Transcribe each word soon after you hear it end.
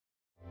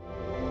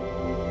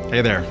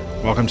Hey there,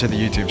 welcome to the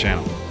YouTube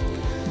channel.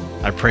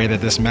 I pray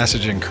that this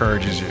message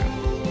encourages you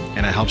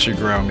and it helps you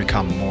grow and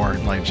become more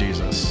like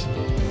Jesus.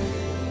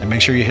 And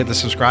make sure you hit the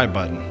subscribe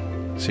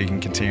button so you can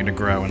continue to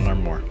grow and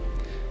learn more.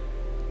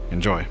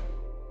 Enjoy.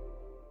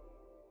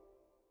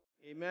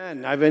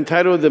 Amen. I've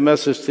entitled the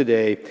message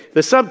today,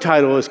 the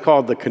subtitle is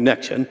called The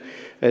Connection.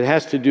 It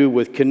has to do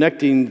with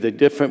connecting the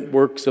different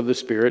works of the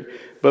Spirit,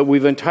 but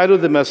we've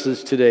entitled the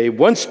message today,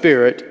 One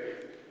Spirit,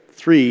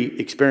 Three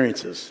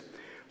Experiences.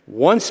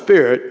 One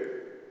Spirit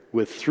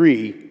with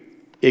three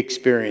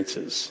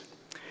experiences.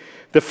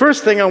 The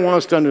first thing I want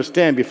us to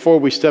understand before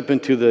we step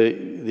into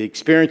the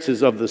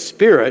experiences of the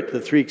Spirit, the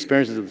three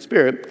experiences of the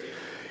Spirit,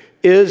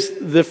 is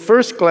the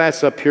first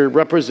glass up here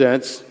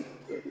represents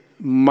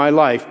my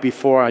life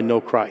before I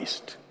know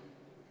Christ.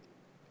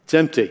 It's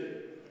empty.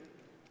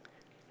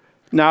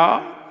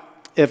 Now,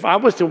 if I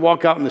was to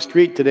walk out in the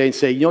street today and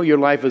say, your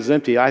life is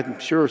empty, I'm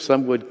sure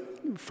some would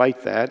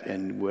fight that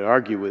and would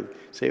argue with,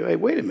 say, hey,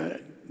 wait a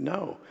minute.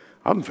 No,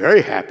 I'm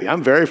very happy.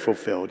 I'm very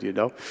fulfilled,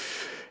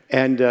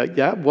 And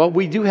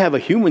we do have a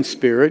human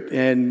spirit,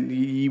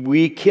 and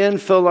we can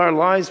fill our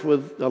lives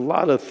with a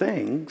lot of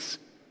things,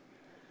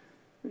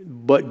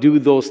 but do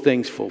those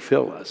things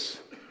fulfill us?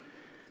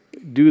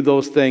 Do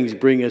those things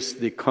bring us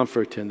the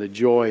comfort and the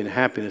joy and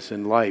happiness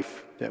in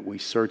life that we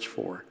search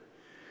for?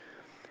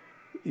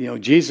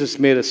 Jesus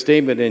made a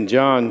statement in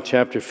John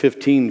chapter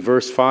 15,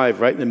 verse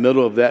 5. Right in the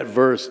middle of that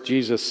verse,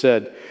 Jesus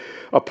said,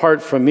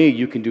 apart from me,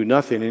 you can do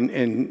nothing.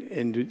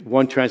 And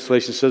one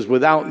translation says,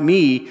 without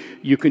me,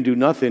 you can do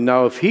nothing.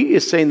 Now, if he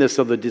is saying this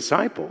of the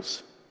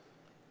disciples,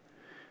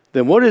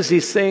 then what is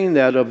he saying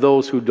that of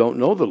those who don't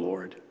know the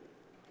Lord?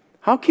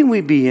 How can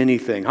we be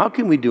anything? How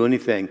can we do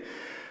anything?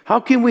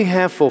 How can we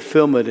have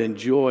fulfillment and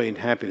joy and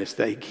happiness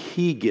that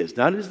he gives,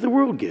 not as the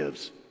world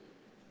gives,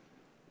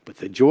 but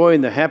the joy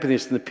and the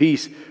happiness and the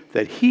peace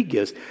that he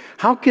gives?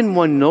 How can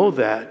one know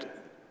that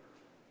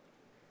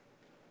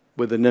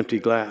with an empty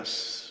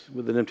glass,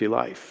 with an empty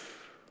life?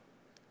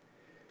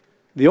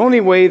 The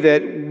only way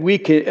that we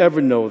can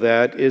ever know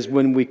that is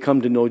when we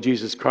come to know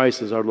Jesus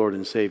Christ as our Lord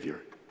and Savior.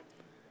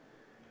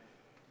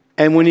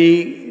 And when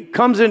he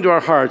comes into our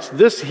hearts,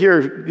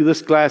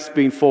 this glass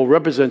being full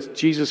represents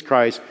Jesus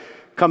Christ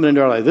coming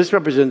into our life. This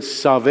represents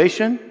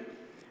salvation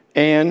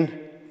and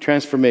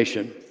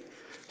transformation.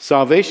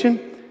 Salvation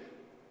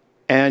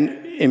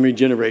and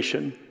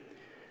regeneration.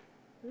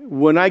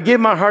 When I gave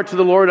my heart to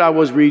the Lord, I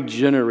was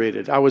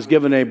regenerated. I was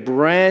given a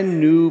brand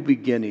new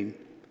beginning.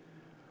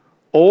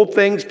 Old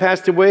things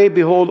passed away.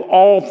 Behold,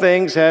 all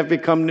things have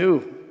become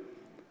new.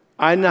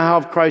 I now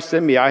have Christ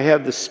in me. I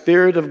have the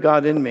Spirit of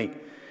God in me.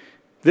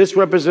 This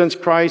represents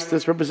Christ.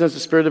 This represents the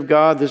Spirit of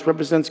God. This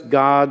represents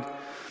God.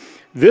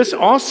 This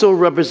also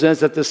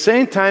represents at the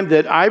same time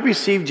that I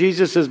received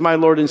Jesus as my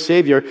Lord and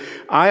Savior,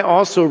 I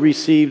also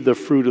received the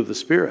fruit of the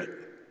Spirit.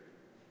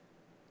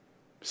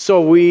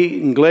 So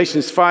we, in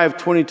Galatians 5,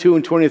 22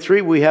 and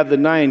 23, we have the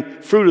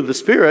 9 fruit of the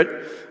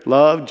Spirit: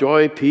 love,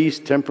 joy, peace,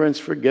 temperance,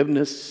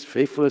 forgiveness,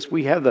 faithfulness.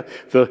 We have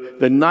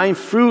the 9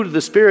 fruit of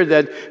the Spirit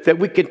that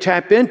we can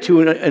tap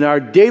into in our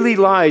daily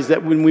lives,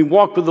 that when we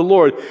walk with the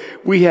Lord,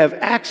 we have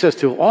access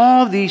to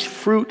all these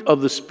fruit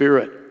of the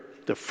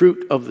Spirit, the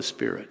fruit of the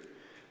Spirit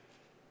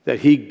that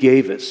he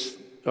gave us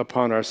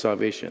upon our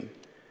salvation.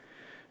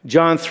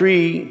 John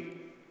 3,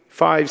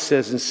 5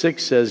 says and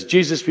 6 says,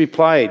 Jesus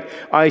replied,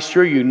 I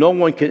assure you, no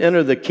one can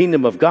enter the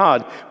kingdom of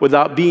God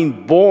without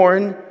being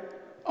born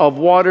of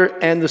water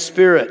and the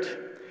Spirit.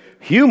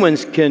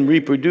 Humans can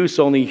reproduce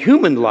only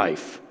human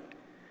life,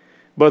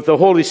 but the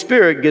Holy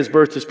Spirit gives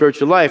birth to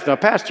spiritual life. Now,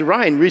 Pastor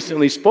Ryan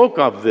recently spoke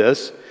of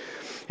this,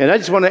 and I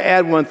just want to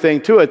add one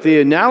thing to it. The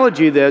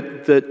analogy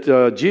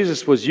that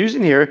Jesus was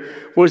using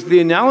here was the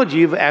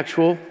analogy of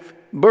actual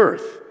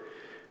birth.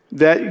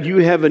 That you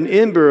have an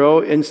embryo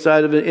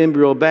inside of an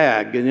embryo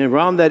bag, and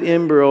around that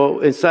embryo,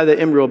 inside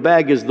that embryo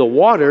bag, is the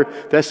water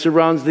that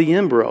surrounds the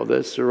embryo,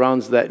 that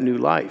surrounds that new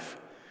life.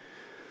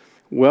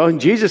 Well,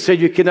 Jesus said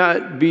you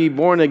cannot be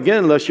born again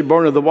unless you're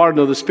born of the water and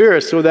of the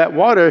Spirit. So that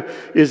water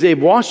is a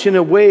washing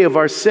away of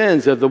our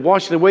sins, of the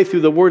washing away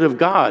through the Word of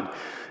God.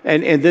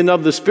 And then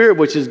of the Spirit,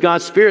 which is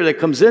God's Spirit that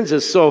comes into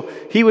us. So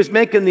he was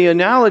making the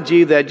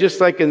analogy that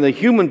just like in the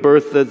human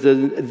birth,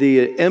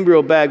 the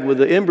embryo bag with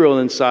the embryo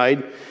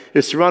inside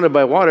is surrounded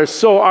by water,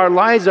 so our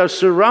lives are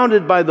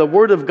surrounded by the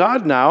Word of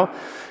God now,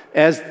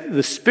 as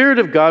the Spirit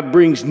of God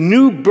brings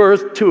new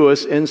birth to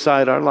us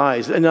inside our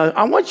lives. And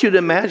I want you to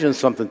imagine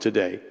something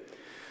today.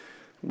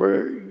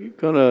 We're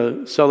going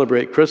to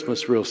celebrate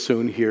Christmas real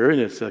soon here,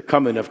 and it's the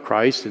coming of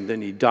Christ, and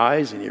then he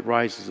dies and he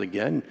rises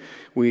again.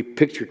 We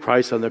picture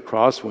Christ on the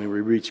cross when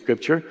we read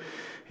Scripture,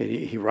 and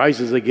he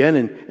rises again.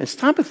 And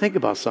stop and think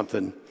about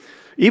something.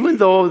 Even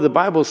though the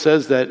Bible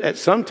says that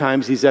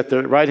sometimes he's at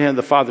the right hand of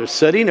the Father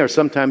sitting, or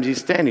sometimes he's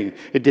standing.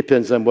 It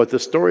depends on what the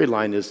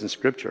storyline is in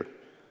Scripture.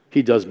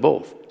 He does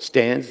both.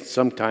 Stands,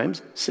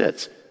 sometimes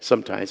sits,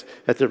 sometimes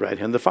at the right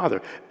hand of the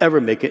Father. Ever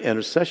make an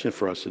intercession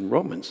for us in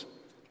Romans,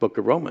 book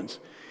of Romans.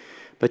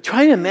 But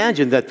try to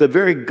imagine that the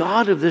very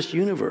God of this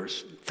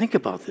universe, think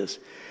about this,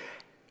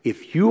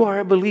 if you are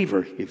a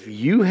believer, if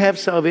you have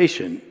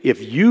salvation,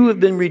 if you have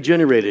been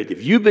regenerated,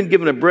 if you've been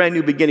given a brand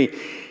new beginning,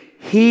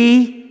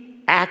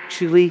 he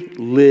actually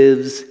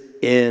lives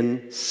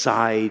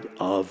inside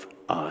of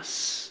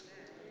us.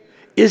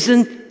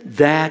 Isn't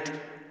that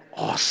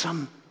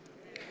awesome?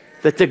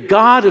 That the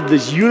God of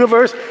this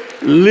universe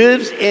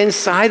lives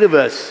inside of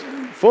us.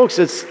 Folks,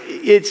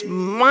 it's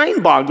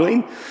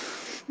mind-boggling.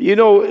 You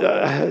know,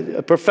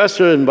 a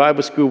professor in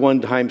Bible school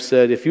one time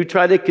said, if you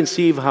try to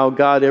conceive how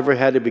God ever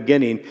had a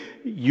beginning,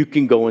 you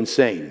can go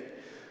insane.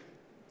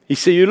 He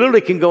said, you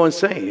literally can go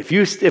insane. If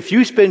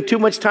you spend too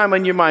much time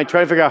on your mind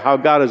trying to figure out how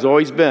God has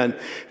always been,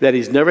 that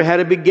he's never had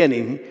a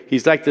beginning,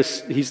 he's never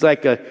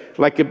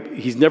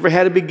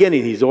had a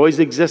beginning, he's always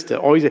existed.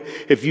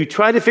 If you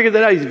try to figure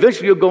that out,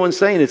 eventually you'll go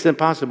insane. It's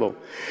impossible.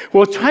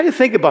 Well, try to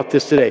think about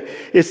this today.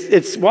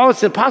 While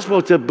it's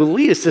impossible to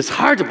believe, it's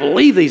hard to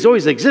believe that he's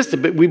always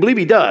existed, but we believe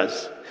he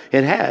does,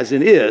 and has,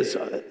 and is,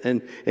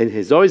 and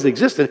has always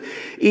existed.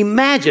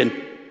 Imagine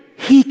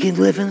he can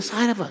live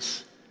inside of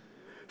us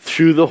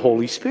through the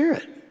Holy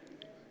Spirit.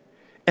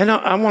 And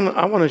I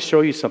want to show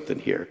you something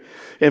here.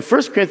 In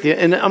 1 Corinthians,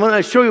 and I'm going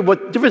to show you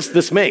what difference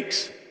this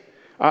makes.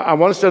 I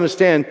want us to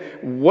understand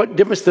what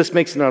difference this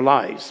makes in our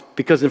lives.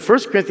 Because in 1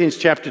 Corinthians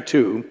chapter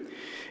 2,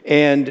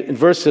 and in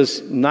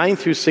verses 9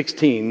 through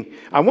 16,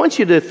 I want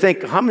you to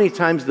think how many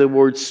times the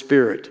word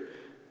Spirit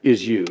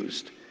is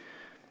used.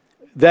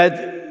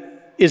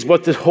 That is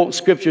what the whole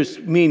scriptures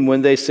mean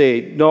when they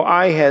say, no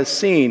eye has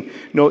seen,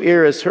 no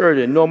ear has heard,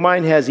 and no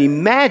mind has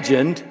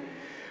imagined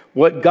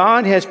what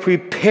God has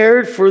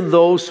prepared for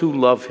those who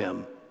love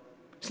him.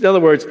 In other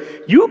words,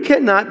 you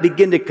cannot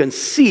begin to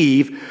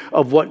conceive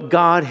of what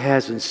God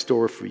has in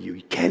store for you.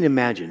 You can't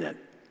imagine it.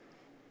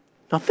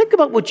 Now think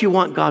about what you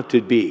want God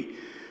to be.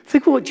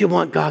 Think about what you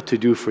want God to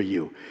do for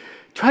you.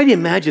 Try to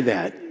imagine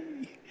that.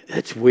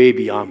 That's way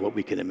beyond what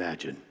we can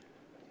imagine.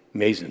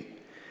 Amazing.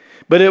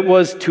 But it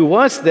was to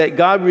us that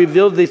God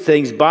revealed these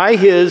things by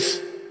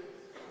his,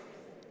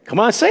 come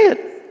on, say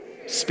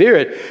it,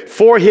 Spirit,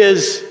 for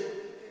his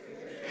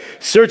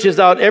searches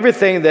out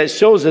everything that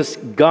shows us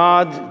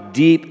God's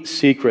deep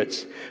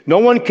secrets. No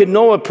one can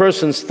know a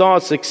person's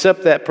thoughts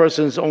except that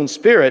person's own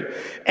spirit,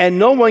 and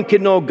no one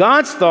can know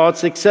God's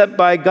thoughts except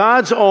by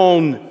God's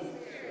own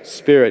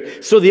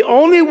Spirit. So the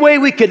only way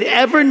we could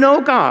ever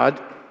know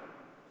God,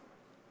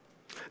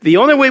 the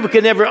only way we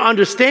can ever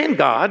understand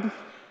God,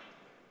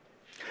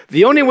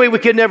 the only way we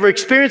can never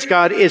experience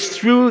God is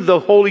through the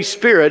Holy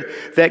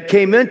Spirit that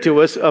came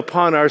into us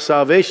upon our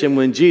salvation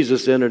when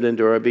Jesus entered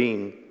into our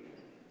being.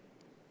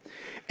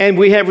 And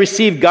we have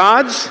received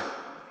God's,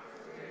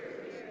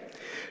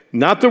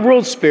 not the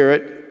world's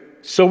spirit,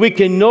 so we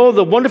can know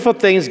the wonderful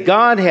things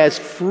God has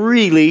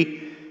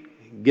freely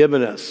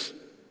given us.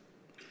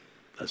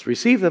 Let's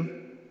receive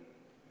them.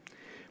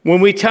 When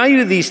we tell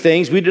you these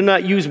things, we do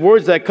not use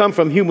words that come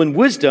from human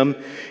wisdom.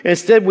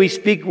 Instead, we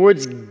speak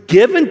words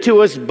given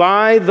to us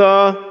by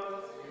the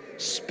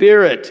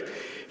Spirit,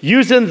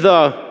 using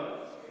the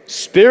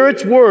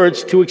Spirit's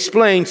words to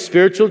explain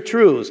spiritual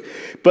truths.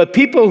 But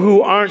people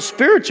who aren't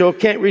spiritual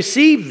can't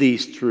receive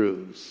these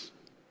truths.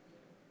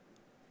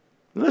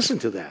 Listen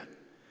to that.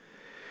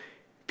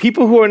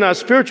 People who are not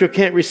spiritual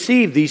can't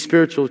receive these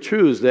spiritual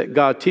truths that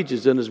God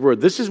teaches in his word.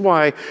 This is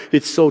why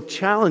it's so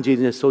challenging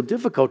and it's so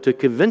difficult to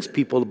convince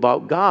people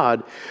about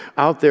God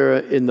out there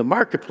in the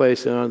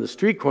marketplace and on the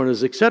street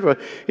corners, etc.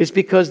 It's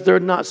because they're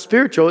not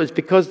spiritual. It's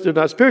because they're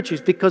not spiritual.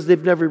 It's because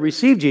they've never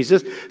received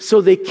Jesus,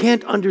 so they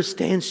can't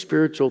understand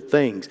spiritual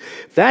things.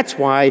 That's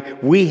why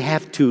we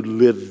have to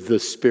live the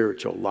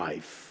spiritual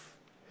life.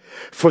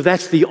 For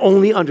that's the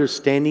only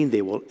understanding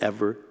they will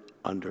ever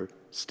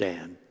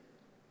understand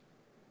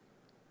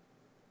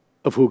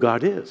of who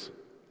God is.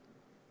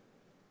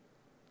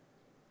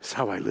 It's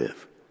how I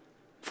live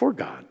for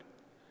God.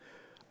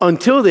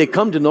 Until they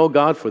come to know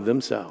God for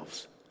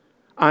themselves.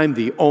 I'm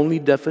the only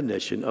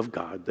definition of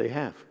God they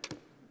have.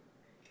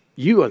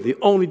 You are the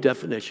only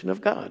definition of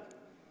God.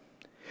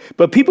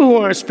 But people who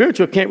aren't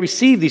spiritual can't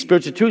receive these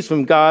spiritual truths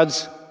from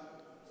God's.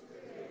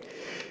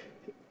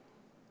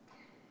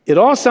 It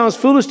all sounds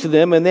foolish to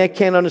them and they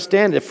can't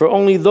understand it. For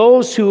only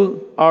those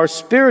who are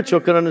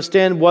spiritual can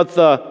understand what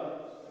the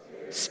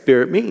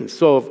Spirit means.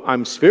 So if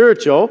I'm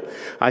spiritual,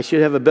 I should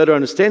have a better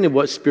understanding of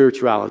what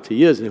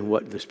spirituality is and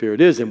what the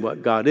Spirit is and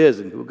what God is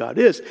and who God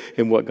is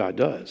and what God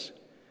does.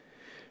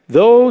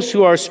 Those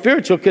who are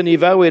spiritual can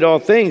evaluate all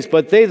things,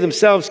 but they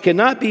themselves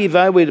cannot be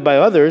evaluated by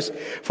others.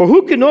 For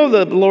who can know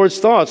the Lord's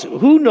thoughts?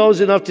 Who knows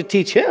enough to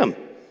teach him?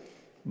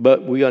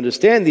 But we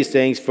understand these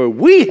things, for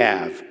we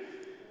have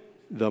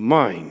the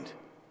mind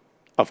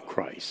of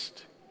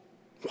Christ.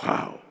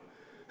 Wow.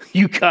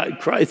 You got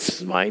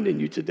Christ's mind in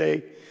you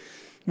today.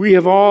 We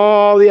have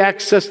all the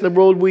access in the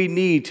world we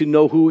need to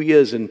know who he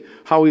is and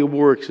how he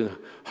works and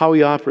how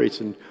he operates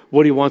and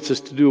what he wants us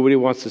to do, what he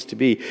wants us to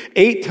be.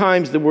 8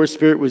 times the word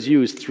spirit was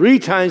used. 3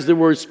 times the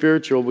word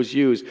spiritual was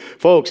used.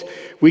 Folks,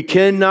 we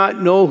cannot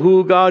know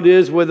who God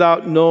is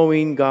without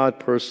knowing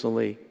God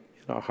personally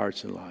in our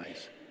hearts and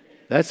lives.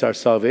 That's our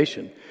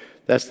salvation.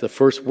 That's the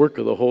first work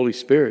of the Holy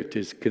Spirit,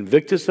 to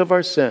convict us of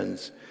our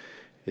sins.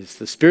 It's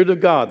the Spirit of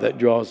God that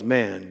draws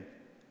man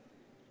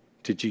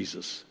to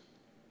Jesus.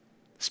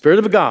 The Spirit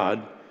of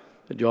God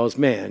that draws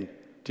man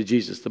to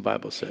Jesus, the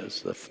Bible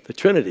says. The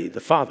Trinity,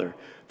 the Father,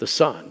 the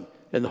Son,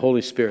 and the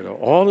Holy Spirit are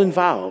all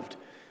involved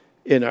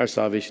in our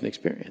salvation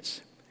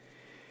experience.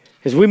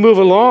 As we move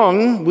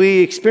along, we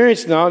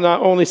experience now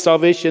not only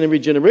salvation and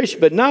regeneration,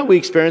 but now we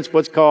experience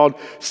what's called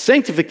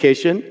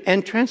sanctification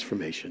and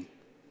transformation.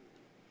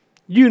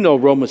 You know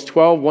Romans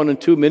 12, 1 and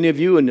 2, many of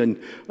you, and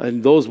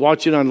those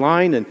watching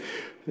online,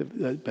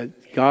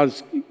 but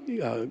God's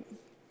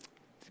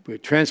we're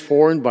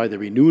transformed by the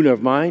renewing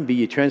of mind. Be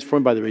ye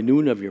transformed by the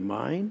renewing of your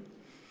mind.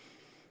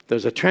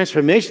 There's a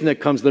transformation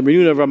that comes, the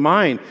renewing of our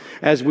mind,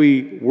 as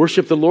we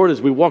worship the Lord,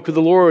 as we walk with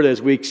the Lord,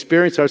 as we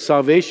experience our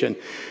salvation,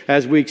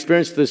 as we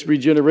experience this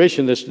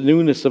regeneration, this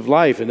newness of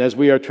life, and as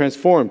we are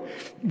transformed,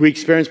 we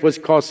experience what's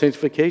called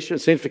sanctification.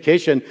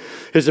 Sanctification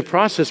is a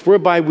process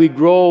whereby we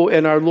grow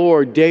in our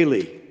Lord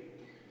daily.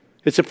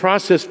 It's a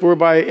process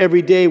whereby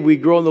every day we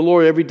grow in the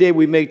Lord, every day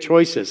we make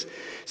choices.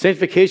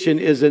 Sanctification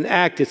is an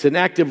act. It's an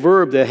active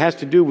verb that has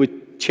to do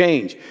with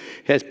change.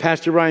 As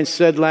Pastor Ryan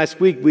said last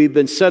week, we've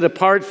been set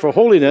apart for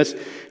holiness.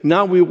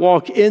 Now we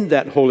walk in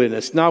that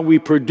holiness. Now we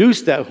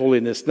produce that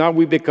holiness. Now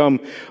we become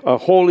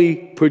holy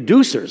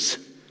producers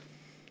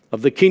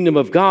of the kingdom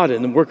of God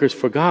and the workers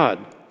for God.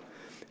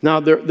 Now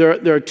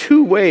there are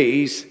two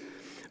ways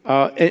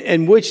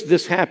in which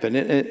this happened.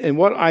 And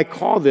what I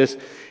call this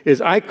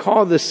is I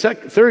call the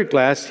third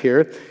class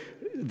here,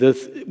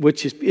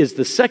 which is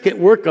the second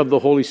work of the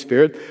Holy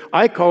Spirit,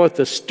 I call it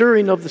the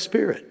stirring of the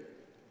Spirit.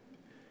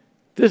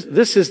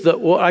 This is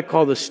what I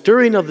call the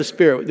stirring of the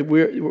Spirit.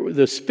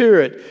 The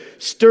Spirit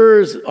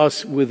stirs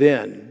us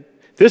within.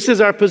 This is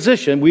our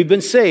position. We've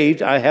been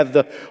saved. I have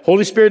the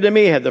Holy Spirit in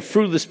me. I have the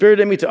fruit of the Spirit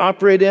in me to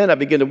operate in. I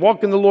begin to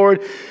walk in the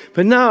Lord.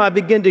 But now I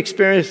begin to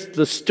experience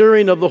the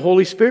stirring of the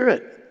Holy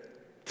Spirit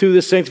through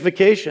this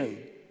sanctification,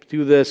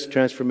 through this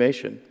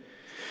transformation.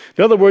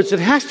 In other words, it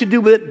has to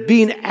do with it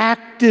being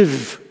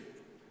active.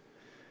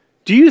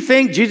 Do you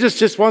think Jesus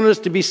just wanted us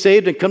to be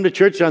saved and come to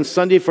church on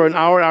Sunday for an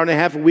hour, hour and a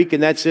half a week,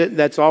 and that's it?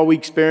 That's all we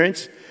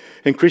experience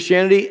in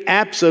Christianity?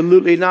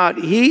 Absolutely not.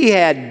 He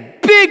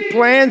had big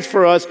plans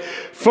for us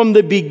from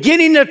the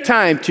beginning of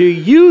time to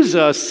use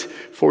us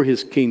for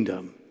his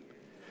kingdom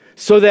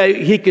so that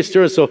he could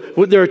stir us. So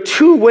there are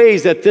two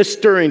ways that this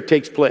stirring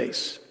takes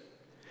place.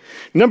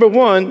 Number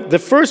one, the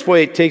first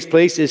way it takes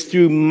place is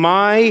through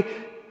my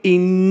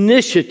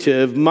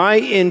initiative, my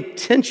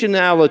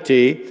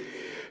intentionality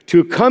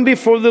to come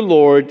before the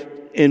Lord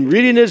in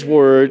reading his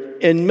word,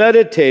 in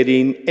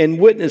meditating, and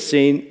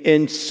witnessing,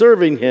 and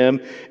serving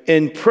him,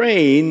 and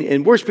praying,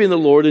 and worshiping the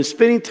Lord, and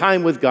spending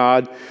time with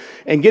God,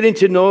 and getting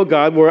to know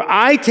God, where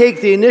I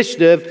take the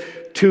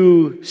initiative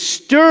to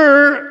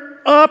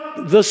stir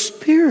up the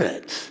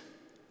Spirit.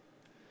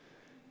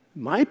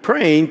 My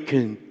praying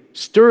can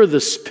stir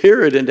the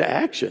Spirit into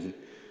action.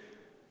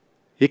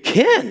 It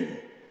can.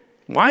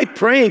 My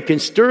praying can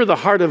stir the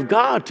heart of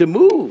God to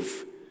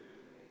move.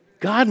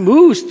 God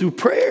moves through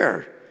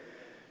prayer.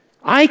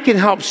 I can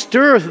help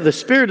stir the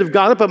Spirit of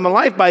God up in my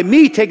life by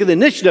me taking the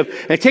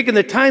initiative and taking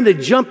the time to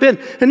jump in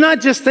and not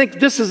just think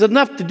this is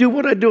enough to do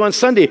what I do on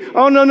Sunday.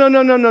 Oh,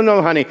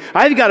 no, honey.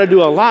 I've got to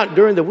do a lot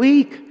during the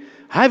week.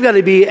 I've got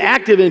to be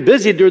active and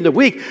busy during the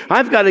week.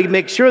 I've got to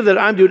make sure that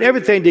I'm doing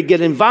everything to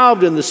get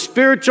involved in the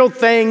spiritual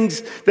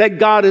things that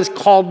God has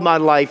called my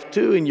life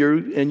to and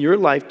your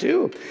life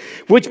too.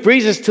 Which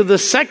brings us to the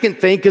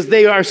second thing, because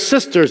they are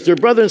sisters. They're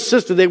brother and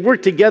sister. They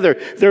work together.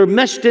 They're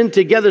meshed in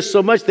together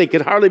so much they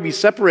could hardly be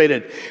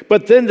separated.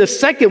 But then the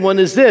second one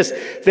is this,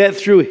 that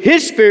through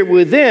his Spirit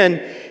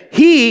within,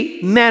 he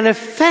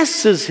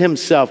manifests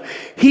himself.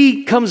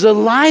 He comes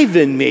alive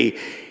in me.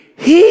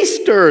 He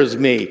stirs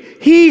me.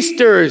 He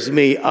stirs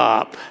me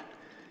up.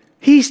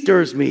 He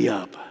stirs me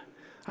up.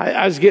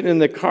 I was getting in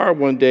the car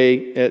one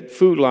day at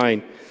Food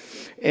Line,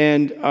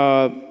 and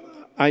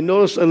I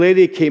noticed a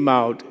lady came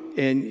out,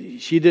 and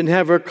she didn't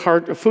have her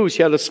cart of food.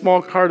 She had a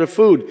small cart of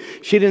food.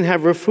 She didn't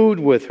have her food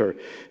with her.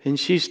 And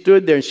she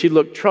stood there, and she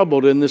looked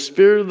troubled, and the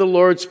Spirit of the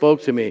Lord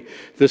spoke to me.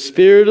 The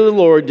Spirit of the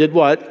Lord did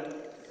what?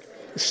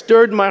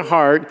 Stirred my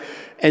heart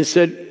and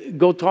said,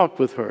 go talk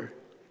with her.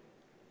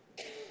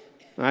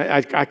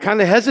 I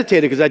kind of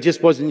hesitated because I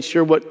just wasn't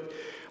sure what.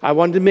 I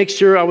wanted to make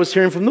sure I was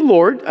hearing from the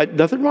Lord.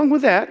 Nothing wrong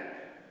with that.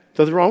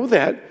 Nothing wrong with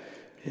that.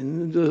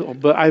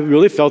 But I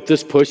really felt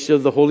this push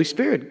of the Holy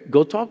Spirit.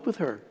 Go talk with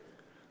her.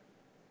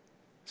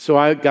 So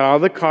I got out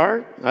of the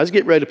car. I was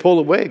getting ready to pull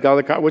away. Got out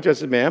of the car, which I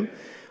said, ma'am,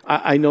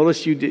 I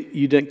noticed you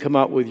didn't come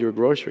out with your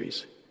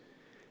groceries.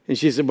 And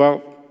she said,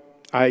 well,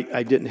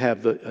 I didn't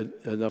have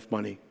enough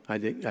money. I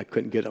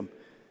couldn't get them.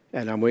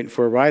 And I'm waiting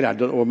for a ride. I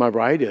don't know where my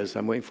ride is.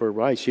 I'm waiting for a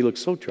ride. She looked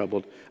so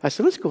troubled. I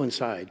said, let's go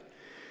inside.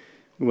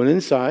 We went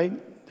inside.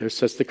 There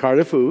sits the cart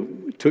of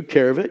food. We took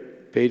care of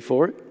it, paid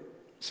for it,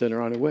 sent her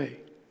on her way.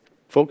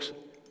 Folks,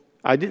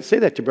 I didn't say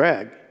that to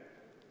brag.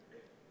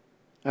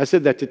 I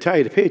said that to tell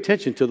you to pay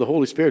attention to the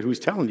Holy Spirit who's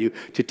telling you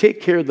to take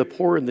care of the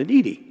poor and the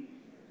needy.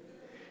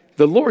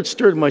 the Lord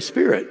stirred my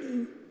spirit.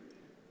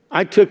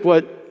 I took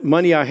what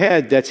money I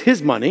had, that's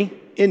his money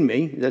in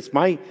me. That's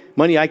my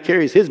money I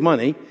carry is his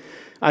money.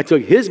 I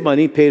took his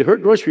money, paid her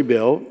grocery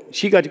bill.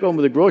 She got to go home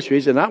with the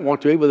groceries, and I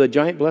walked away with a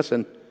giant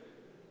blessing.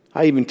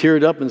 I even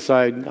teared up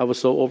inside. I was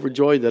so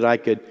overjoyed that I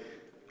could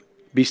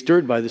be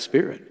stirred by the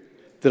Spirit,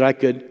 that I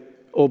could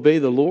obey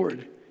the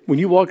Lord. When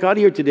you walk out of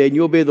here today and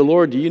you obey the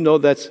Lord, do you know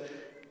that's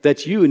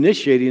you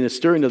initiating a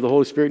stirring of the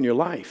Holy Spirit in your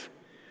life?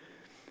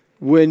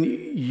 When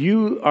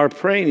you are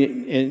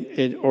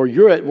praying or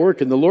you're at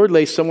work and the Lord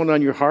lays someone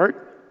on your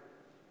heart,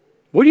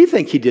 what do you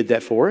think he did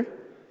that for?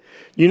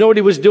 You know what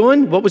he was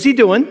doing? What was he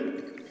doing?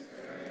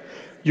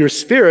 Your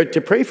spirit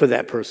to pray for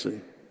that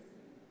person.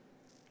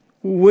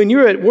 When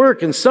you're at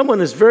work and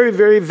someone is very,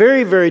 very,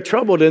 very, very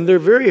troubled and they're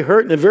very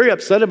hurt and they're very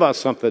upset about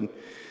something,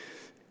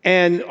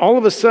 and all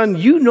of a sudden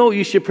you know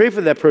you should pray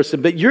for that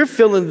person, but you're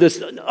feeling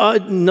this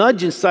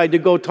nudge inside to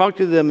go talk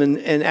to them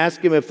and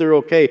ask them if they're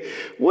okay.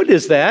 What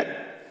is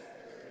that?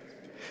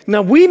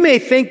 Now, we may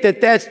think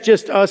that that's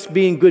just us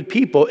being good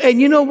people.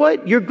 And you know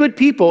what? You're good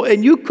people.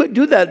 And you could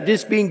do that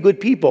just being good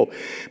people.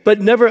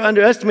 But never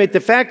underestimate the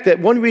fact that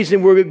one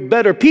reason we're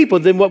better people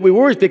than what we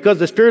were is because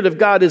the Spirit of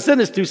God is in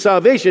us through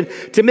salvation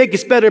to make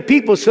us better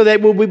people so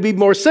that we'll be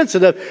more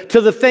sensitive to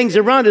the things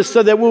around us,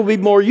 so that we'll be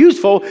more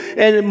useful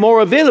and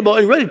more available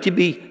and ready to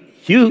be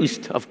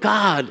used of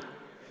God,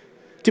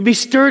 to be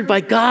stirred by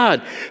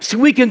God, so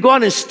we can go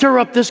out and stir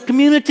up this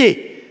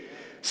community.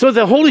 So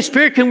the Holy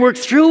Spirit can work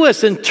through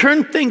us and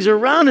turn things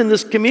around in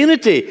this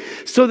community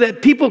so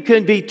that people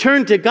can be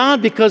turned to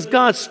God because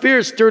God's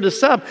Spirit stirred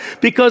us up,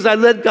 because I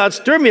let God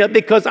stir me up,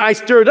 because I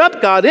stirred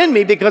up God in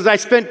me, because I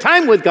spent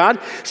time with God,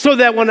 so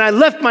that when I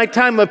left my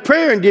time of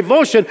prayer and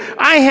devotion,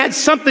 I had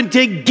something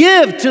to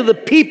give to the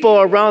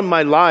people around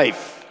my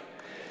life.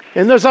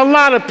 And there's a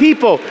lot of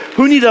people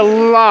who need a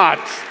lot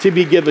to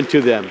be given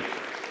to them.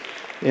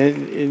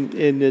 And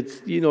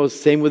it's,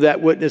 same with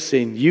that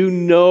witnessing. You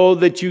know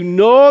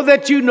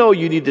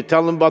you need to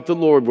tell them about the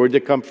Lord, where they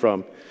come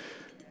from.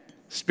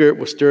 Spirit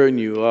will stir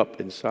you up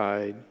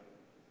inside.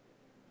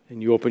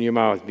 And you open your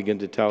mouth and begin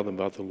to tell them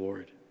about the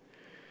Lord.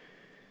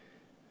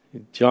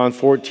 John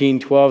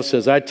 14:12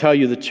 says, I tell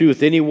you the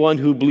truth, anyone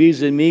who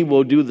believes in me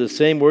will do the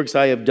same works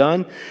I have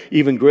done,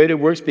 even greater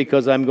works,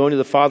 because I'm going to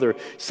the Father.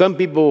 Some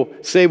people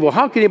say, well,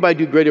 how can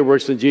anybody do greater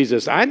works than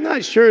Jesus? I'm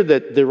not sure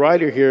that the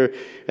writer here,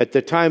 at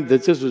the time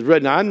that this was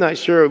written, I'm not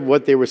sure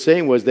what they were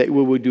saying was that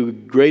we would do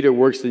greater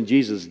works than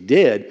Jesus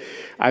did.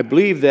 I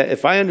believe that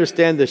if I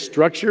understand the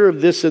structure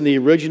of this in the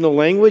original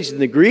language, in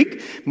the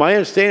Greek, my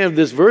understanding of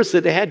this verse,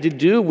 that it had to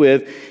do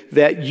with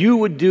that you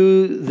would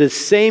do the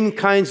same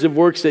kinds of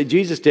works that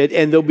Jesus did,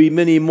 and there'll be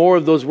many more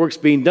of those works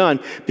being done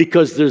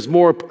because there's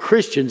more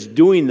Christians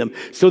doing them.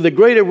 So the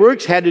greater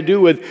works had to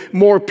do with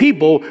more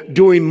people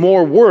doing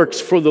more works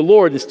for the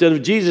Lord instead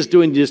of Jesus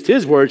doing just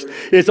his works.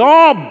 It's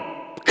all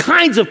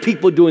kinds of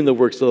people doing the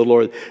works of the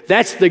Lord.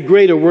 That's the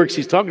greater works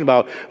he's talking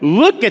about.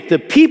 Look at the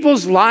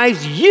people's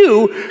lives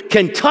you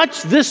can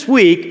touch this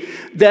week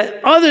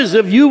that others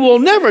of you will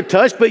never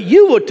touch, but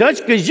you will touch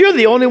because you're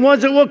the only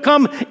ones that will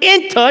come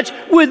in touch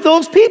with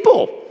those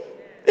people.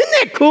 Isn't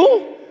that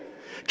cool?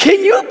 Can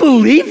you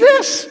believe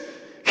this?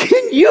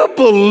 Can you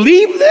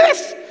believe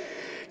this?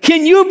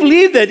 Can you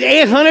believe that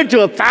 800 to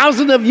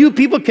 1,000 of you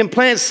people can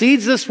plant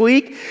seeds this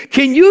week?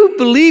 Can you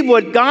believe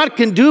what God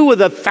can do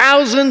with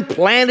 1,000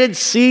 planted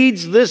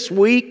seeds this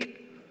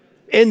week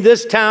in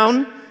this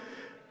town?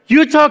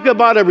 You talk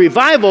about a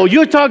revival.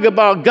 You talk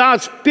about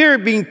God's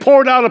Spirit being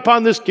poured out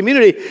upon this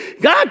community.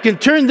 God can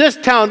turn this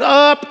town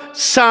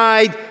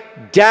upside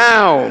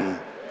down.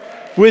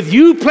 With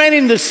you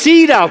planting the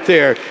seed out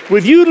there,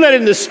 with you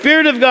letting the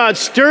Spirit of God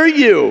stir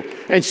you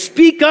and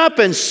speak up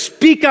and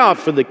speak out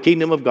for the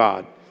kingdom of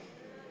God.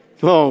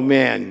 Oh,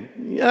 man.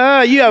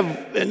 I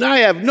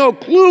have no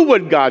clue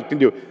what God can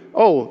do.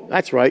 Oh,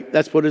 that's right.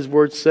 That's what his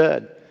word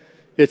said.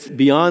 It's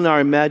beyond our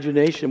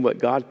imagination what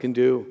God can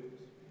do.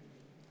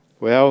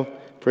 Well,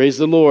 praise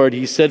the Lord.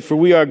 He said, for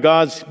we are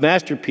God's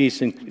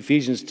masterpiece in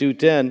Ephesians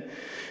 2:10.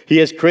 He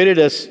has created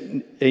us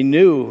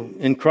anew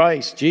in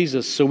Christ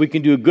Jesus so we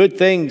can do good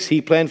things he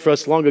planned for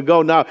us long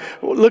ago. Now,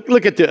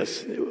 look at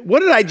this. What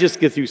did I just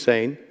get through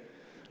saying?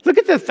 Look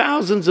at the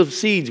thousands of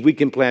seeds we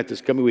can plant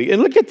this coming week.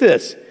 And look at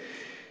this.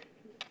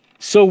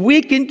 So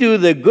we can do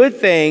the good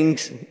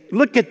things.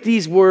 Look at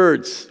these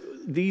words.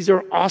 These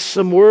are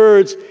awesome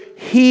words.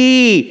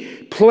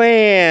 He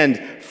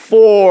planned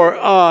for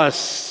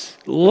us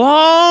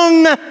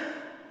long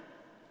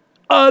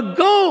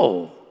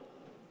ago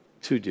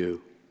to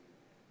do.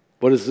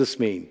 What does this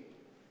mean?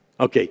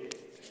 Okay,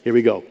 here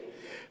we go.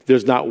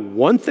 There's not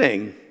one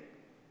thing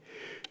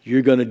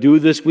you're going to do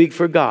this week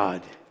for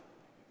God,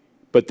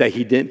 but that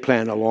he didn't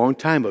plan a long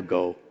time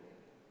ago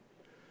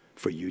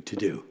for you to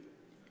do.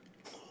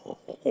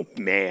 Oh,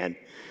 man.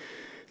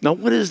 Now,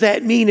 what does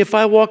that mean if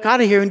I walk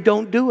out of here and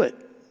don't do it?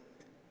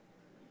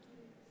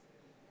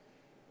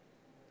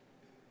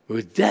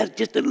 Was that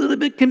just a little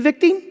bit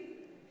convicting?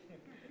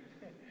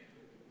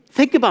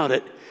 Think about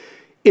it.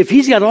 If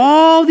he's got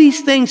all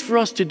these things for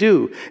us to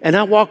do, and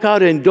I walk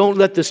out and don't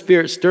let the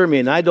Spirit stir me,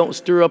 and I don't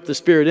stir up the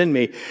Spirit in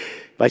me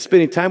by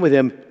spending time with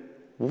him,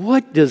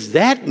 what does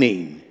that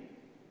mean?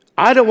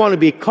 I don't want to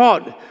be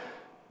caught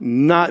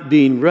not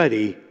being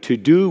ready to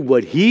do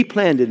what he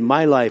planned in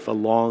my life a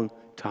long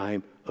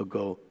time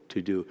ago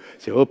to do.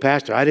 Say, oh,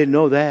 Pastor, I didn't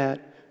know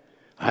that.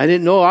 I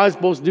didn't know I was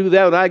supposed to do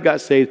that when I got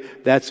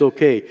saved. That's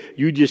okay.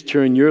 You just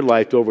turn your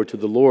life over to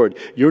the Lord.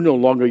 You're no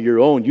longer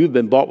your own. You've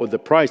been bought with the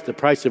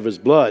price of his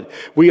blood.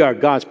 We are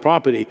God's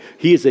property.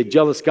 He is a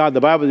jealous God. The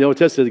Bible in the Old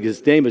Testament,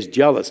 his name is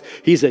jealous.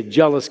 He's a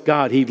jealous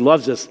God. He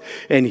loves us,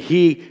 and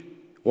he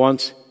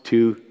wants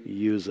to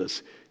use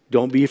us.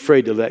 Don't be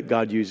afraid to let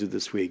God use you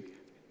this week.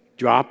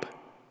 Drop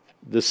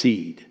the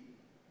seed.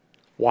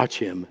 Watch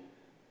him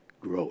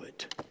grow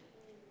it.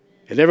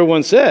 And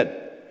everyone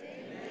said,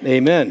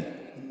 amen.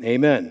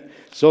 Amen.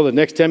 So the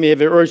next time you have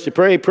an urge to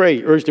pray,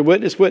 pray. Urge to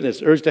witness,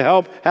 witness. Urge to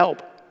help,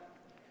 help.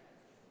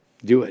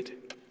 Do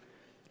it.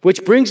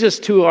 Which brings us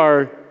to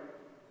our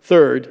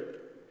third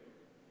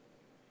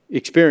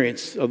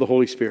experience of the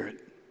Holy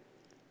Spirit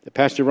that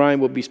Pastor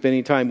Ryan will be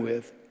spending time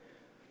with.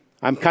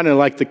 I'm kind of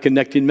like the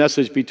connecting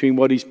message between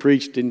what he's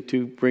preached and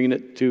to bringing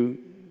it to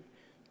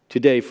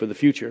today for the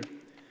future.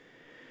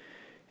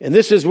 And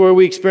this is where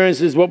we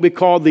experience is what we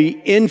call the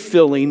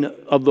infilling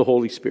of the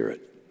Holy Spirit.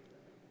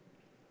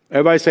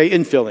 Everybody say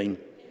infilling.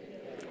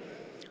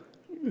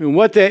 And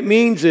what that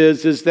means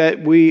is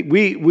that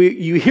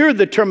you hear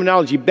the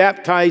terminology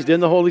baptized in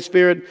the Holy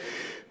Spirit,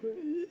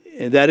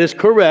 and that is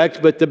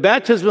correct, but the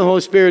baptism of the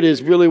Holy Spirit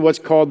is really what's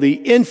called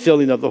the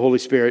infilling of the Holy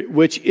Spirit,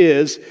 which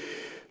is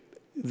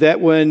that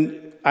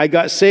when I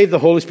got saved, the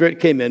Holy Spirit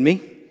came in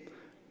me.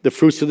 The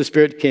fruits of the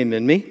Spirit came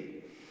in me.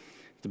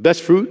 The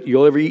best fruit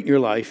you'll ever eat in your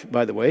life,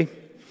 by the way.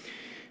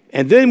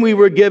 And then we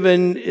were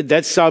given,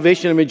 that's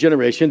salvation and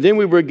regeneration. Then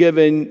we were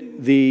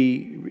given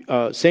the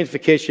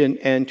sanctification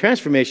and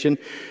transformation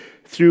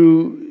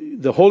through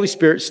the Holy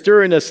Spirit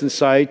stirring us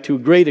inside to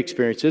great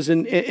experiences.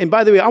 And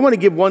by the way, I want to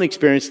give one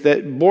experience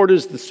that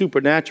borders the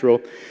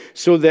supernatural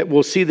so that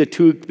we'll see the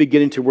two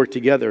beginning to work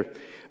together.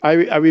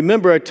 I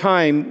remember a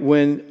time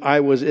when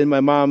I was in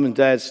my mom and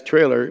dad's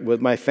trailer with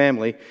my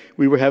family.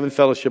 We were having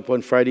fellowship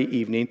one Friday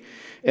evening,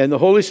 and the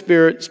Holy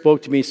Spirit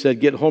spoke to me and said,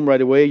 get home right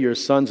away, your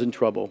son's in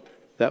trouble.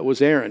 That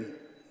was Aaron.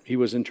 He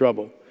was in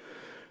trouble.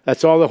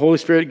 That's all the Holy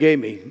Spirit gave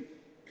me.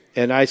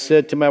 And I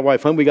said to my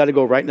wife, hon, we got to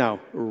go right now.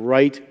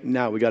 Right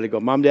now, we got to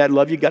go. Mom, Dad,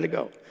 love you, got to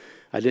go.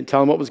 I didn't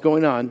tell them what was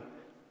going on.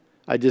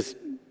 I just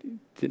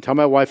didn't tell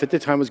my wife at the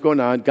time what was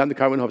going on. Got in the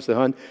car, went home, said,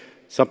 hon,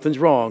 something's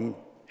wrong.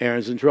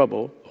 Aaron's in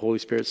trouble. The Holy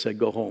Spirit said,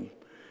 go home.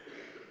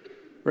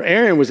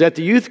 Aaron was at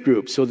the youth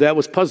group, so that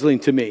was puzzling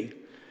to me.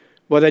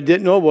 What I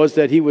didn't know was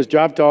that he was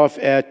dropped off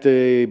at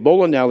the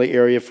bowling alley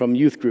area from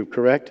youth group,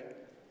 correct?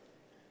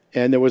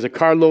 And there was a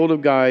carload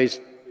of guys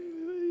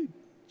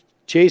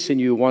chasing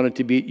you, wanted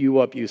to beat you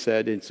up, you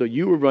said. And so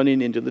you were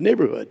running into the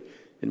neighborhood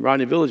in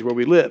Roland Village where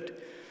we lived.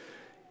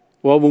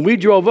 Well, when we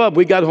drove up,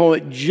 we got home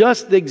at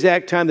just the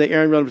exact time that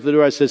Aaron ran up to the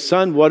door. I said,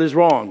 son, what is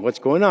wrong? What's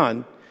going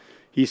on?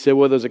 He said,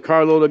 well, there's a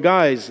carload of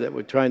guys that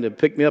were trying to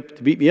pick me up,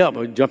 to beat me up,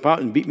 or jump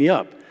out and beat me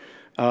up.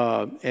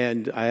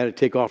 And I had to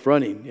take off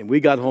running. And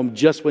we got home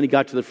just when he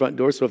got to the front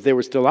door. So if they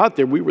were still out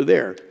there, we were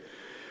there.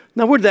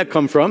 Now, where did that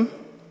come from?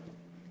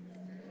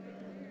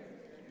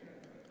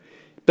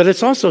 But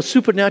it's also a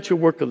supernatural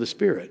work of the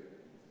Spirit.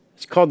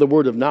 It's called the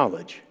word of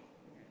knowledge.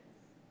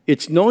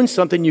 It's knowing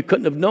something you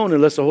couldn't have known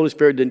unless the Holy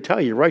Spirit didn't tell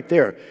you right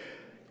there.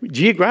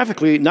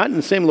 Geographically, not in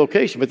the same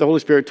location, but the Holy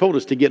Spirit told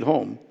us to get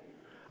home.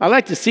 I'd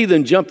like to see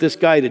them jump this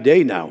guy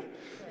today now.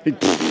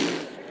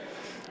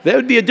 That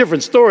would be a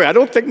different story. I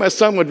don't think my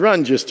son would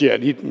run just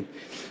yet.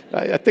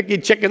 I think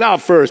he'd check it out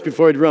first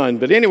before he'd run.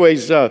 But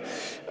anyways, the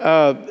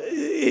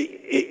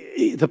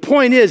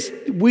point is,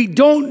 we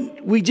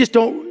just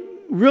don't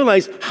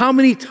realize how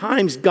many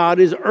times God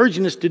is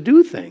urging us to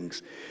do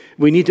things.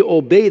 We need to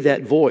obey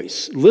that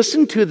voice.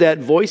 Listen to that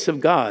voice of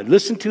God.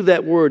 Listen to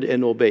that word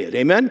and obey it.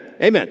 Amen?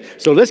 Amen.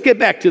 So let's get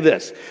back to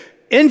this.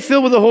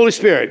 Infill with the Holy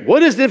Spirit.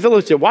 What is the infill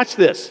with the Spirit? Watch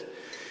this.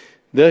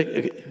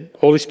 The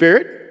Holy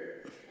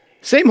Spirit,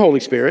 same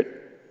Holy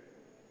Spirit.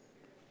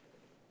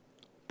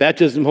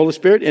 Baptism, Holy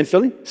Spirit,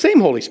 infilling, same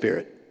Holy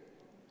Spirit.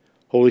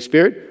 Holy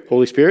Spirit,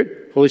 Holy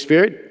Spirit, Holy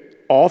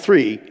Spirit, all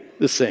three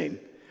the same.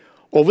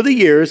 Over the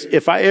years,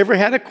 if I ever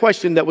had a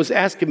question that was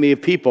asking me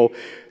of people,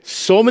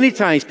 so many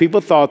times people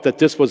thought that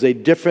this was a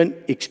different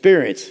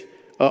experience,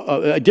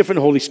 a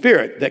different Holy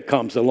Spirit that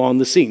comes along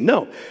the scene.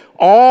 No,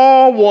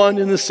 all one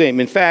and the same.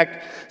 In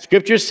fact,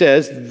 Scripture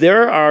says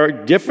there are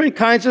different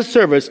kinds of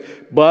service,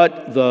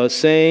 but the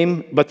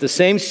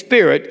same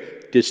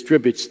Spirit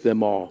distributes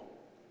them all.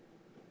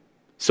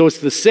 So it's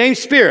the same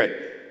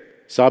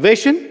Spirit,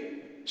 salvation,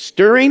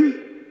 stirring,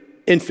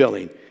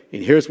 infilling.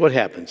 And here's what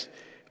happens.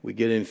 We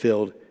get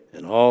infilled,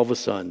 and all of a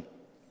sudden,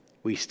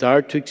 we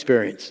start to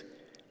experience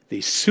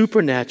these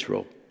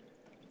supernatural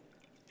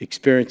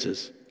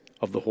experiences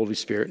of the Holy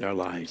Spirit in our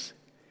lives.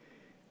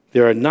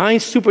 There are 9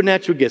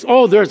 supernatural gifts.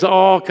 Oh, there's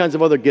all kinds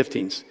of other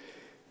giftings.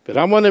 But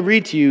I want to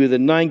read to you the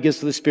 9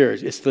 gifts of the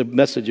Spirit. It's the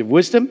message of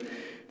wisdom,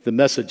 the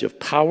message of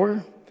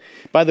power.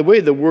 By the way,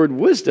 the word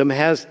wisdom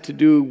has to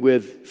do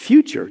with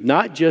future,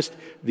 not just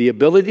the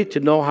ability to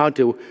know how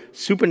to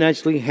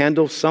supernaturally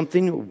handle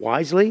something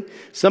wisely.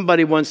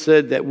 Somebody once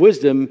said that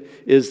wisdom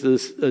is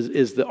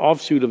the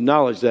offshoot of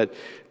knowledge, that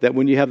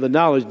when you have the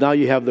knowledge, now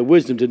you have the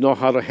wisdom to know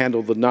how to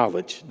handle the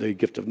knowledge, the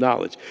gift of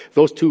knowledge.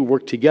 Those two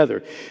work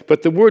together.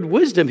 But the word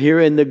wisdom here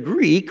in the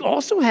Greek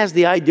also has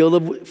the ideal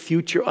of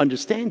future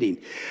understanding,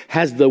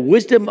 has the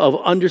wisdom of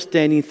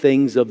understanding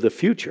things of the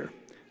future,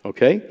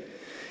 okay?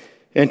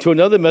 And to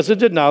another,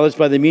 message of knowledge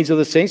by the means of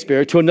the same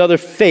Spirit. To another,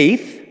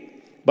 faith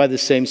by the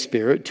same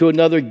Spirit. To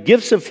another,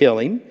 gifts of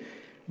healing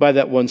by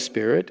that one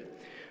Spirit.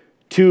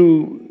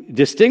 To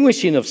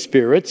distinguishing of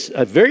spirits,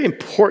 a very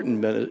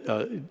important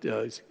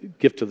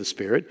gift of the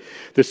Spirit.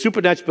 The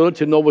supernatural ability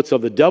to know what's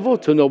of the devil,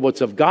 to know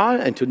what's of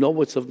God, and to know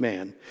what's of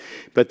man.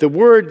 But the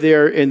word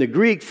there in the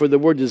Greek for the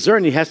word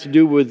discerning has to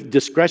do with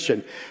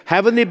discretion.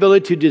 Having the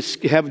ability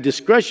to have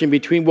discretion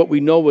between what we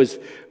know as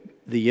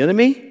the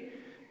enemy,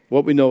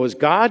 what we know as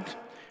God,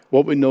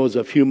 what we know is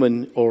of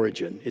human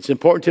origin. It's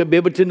important to be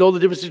able to know the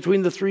difference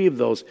between the 3 of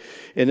those.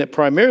 And it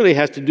primarily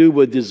has to do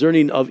with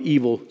discerning of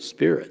evil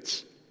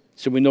spirits.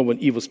 So we know when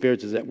evil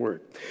spirits is at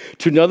work.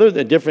 To another,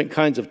 the different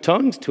kinds of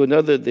tongues. To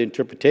another, the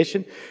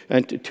interpretation.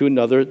 And to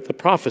another, the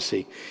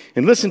prophecy.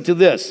 And listen to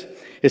this.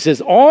 It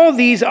says, all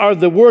these are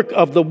the work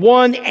of the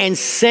one and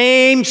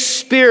same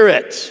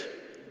Spirit.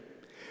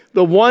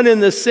 The one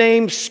and the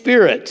same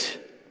Spirit.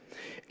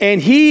 And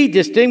he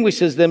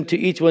distinguishes them to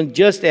each one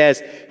just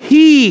as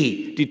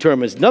he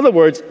determines. In other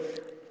words,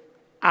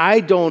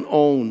 I don't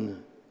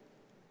own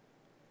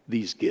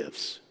these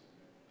gifts.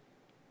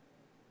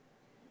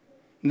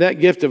 And that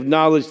gift of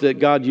knowledge that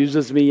God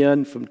uses me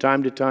in from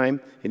time to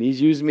time, and he's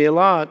used me a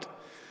lot,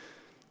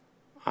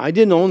 I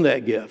didn't own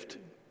that gift.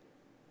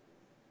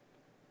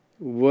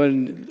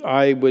 When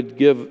I would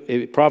give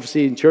a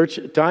prophecy in church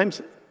at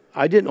times,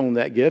 I didn't own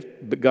that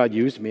gift, but God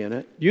used me in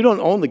it. You don't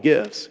own the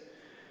gifts,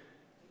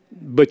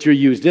 but you're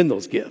used in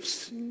those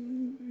gifts.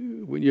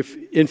 When you're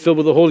filled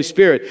with the Holy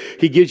Spirit,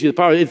 he gives you the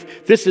power.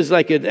 This is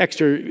like an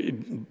extra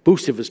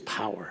boost of his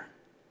power.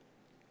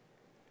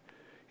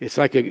 It's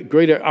like a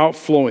greater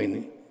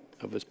outflowing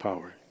of his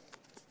power.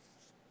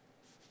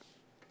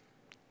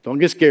 Don't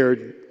get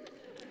scared.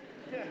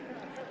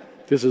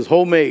 This is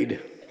homemade.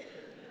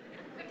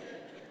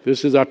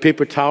 This is our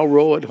paper towel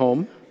roll at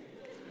home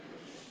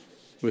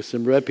with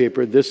some red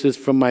paper. This is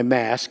from my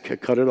mask. I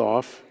cut it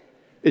off.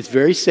 It's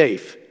very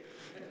safe.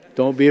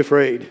 Don't be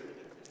afraid.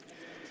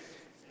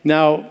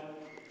 Now,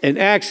 in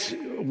Acts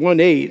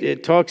 1:8,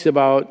 it talks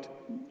about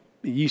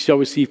you shall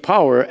receive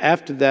power.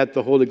 After that,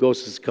 the Holy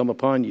Ghost has come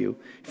upon you.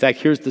 In fact,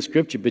 here's the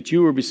scripture. But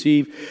you will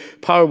receive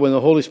power when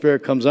the Holy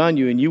Spirit comes on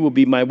you, and you will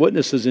be my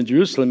witnesses in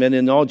Jerusalem and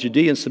in all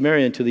Judea and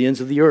Samaria and to the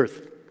ends of the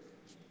earth.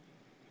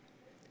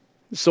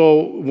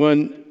 So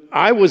when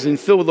I was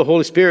filled with the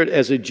Holy Spirit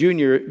as a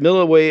junior,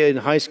 middle way in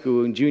high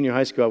school, in junior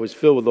high school, I was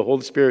filled with the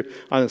Holy Spirit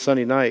on a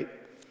Sunday night.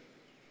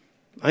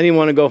 I didn't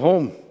want to go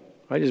home.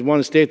 I just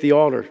wanted to stay at the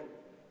altar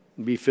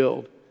and be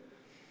filled.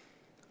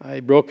 I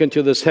broke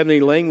into this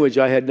heavenly language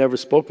I had never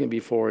spoken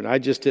before, and I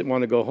just didn't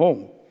want to go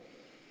home.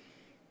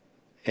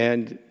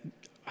 And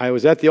I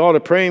was at the altar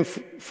praying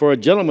for a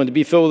gentleman to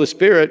be filled with the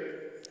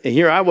Spirit, and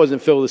here I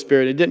wasn't filled with the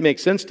Spirit. It didn't make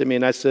sense to me,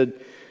 and I said,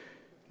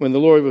 when the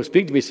Lord was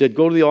speaking to me, he said,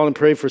 go to the altar and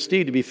pray for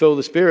Steve to be filled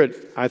with the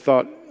Spirit. I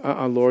thought,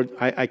 Lord,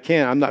 I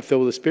can't. I'm not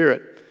filled with the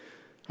Spirit.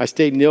 I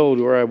stayed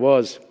nilled where I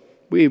was.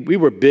 We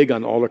were big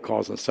on altar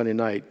calls on Sunday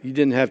night. You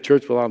didn't have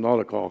church without an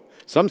altar call.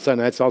 Some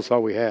Sunday nights, that's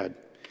all we had.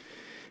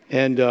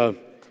 And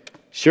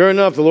sure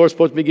enough, the Lord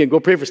spoke to me again, go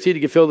pray for Steve to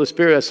get filled with the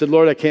Spirit. I said,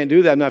 Lord, I can't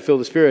do that. I'm not filled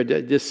with the Spirit.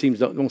 It just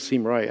don't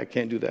seem right. I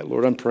can't do that,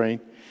 Lord. I'm praying.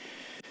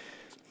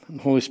 And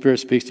the Holy Spirit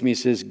speaks to me. He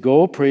says,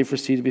 go pray for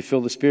Steve to be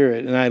filled with the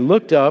Spirit. And I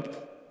looked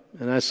up,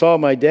 and I saw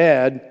my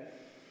dad.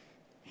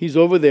 He's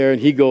over there,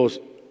 and he goes,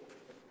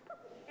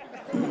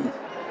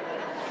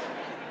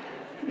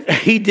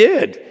 he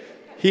did.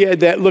 He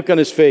had that look on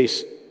his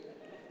face.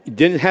 He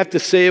didn't have to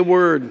say a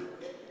word.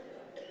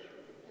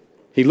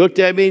 He looked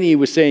at me and he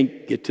was saying,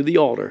 get to the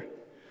altar.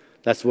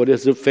 That's what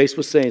his face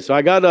was saying. So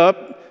I got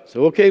up.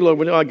 So, okay,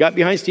 Lord, I got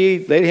behind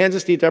Steve, laid hands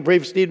on Steve. I prayed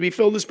for Steve to be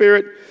filled with the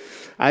Spirit.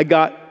 I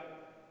got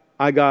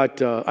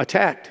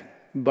attacked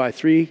by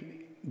 3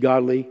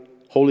 godly,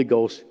 Holy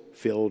Ghost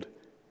filled,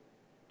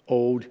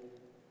 old,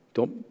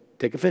 don't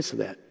take offense to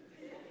that,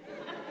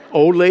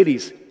 old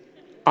ladies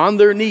on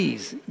their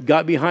knees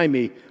got behind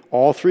me.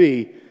 All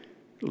 3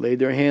 laid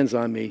their hands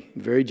on me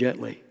very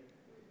gently.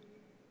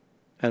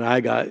 And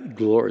I got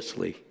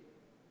gloriously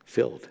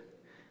filled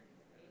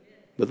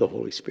with the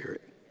Holy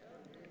Spirit.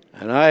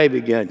 And I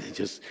began to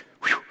just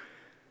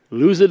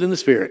lose it in the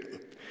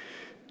Spirit.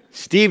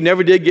 Steve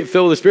never did get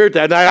filled with the Spirit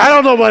that night. I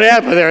don't know what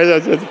happened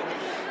there.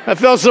 I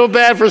felt so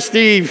bad for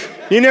Steve.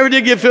 He never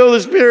did get filled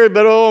with the Spirit,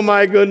 but oh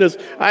my goodness,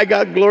 I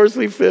got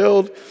gloriously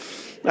filled.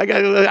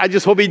 I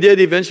just hope he did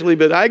eventually,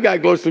 but I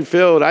got gloriously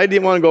filled. I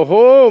didn't want to go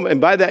home.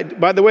 And by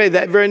the way,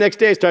 that very next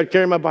day, I started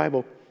carrying my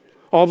Bible.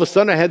 All of a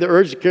sudden, I had the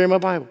urge to carry my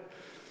Bible.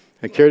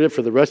 I carried it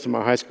for the rest of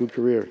my high school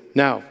career.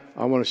 Now,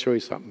 I want to show you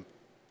something.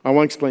 I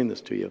want to explain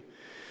this to you.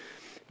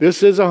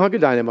 This is a hunk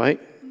of dynamite.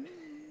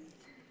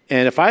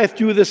 And if I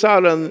threw this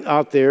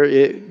out there,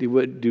 it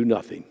would do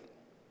nothing.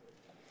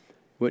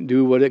 Wouldn't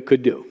do what it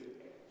could do.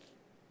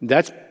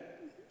 That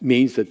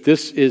means that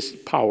this is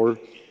power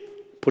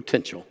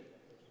potential.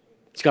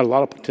 It's got a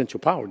lot of potential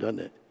power, doesn't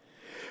it?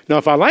 Now,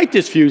 if I light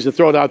this fuse and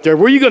throw it out there,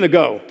 where are you going to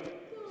go?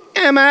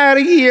 I'm out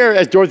of here,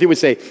 as Dorothy would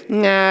say.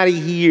 I'm out of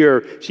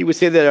here. She would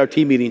say that at our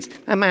team meetings.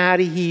 I'm out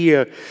of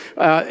here.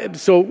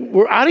 So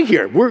we're out of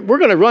here. We're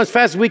going to run as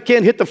fast as we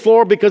can, hit the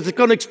floor because it's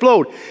going to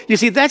explode. You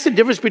see, that's the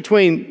difference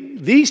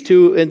between these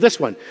two and this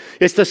one.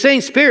 It's the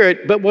same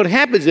spirit, but what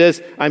happens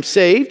is I'm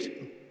saved.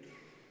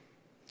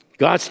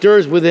 God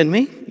stirs within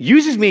me,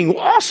 uses me in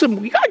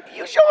awesome, God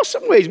uses you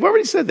awesome ways. We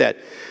already said that.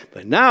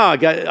 But now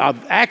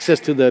I've access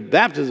to the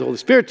baptism of the Holy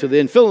Spirit, to the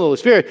infilling of the Holy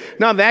Spirit.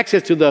 Now I have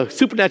access to the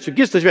supernatural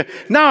gifts of the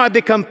Spirit. Now I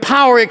become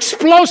power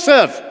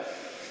explosive.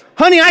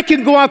 Honey, I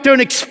can go out there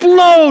and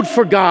explode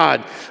for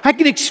God. I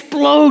can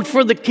explode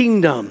for the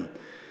kingdom.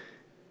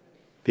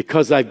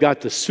 Because I've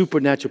got the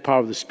supernatural power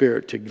of the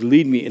Spirit to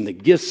lead me in the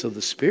gifts of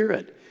the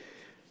Spirit.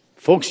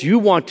 Folks, you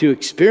want to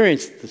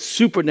experience the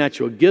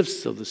supernatural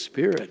gifts of the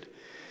Spirit.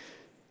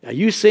 Are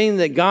you saying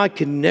that God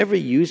can never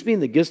use me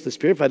in the gifts of the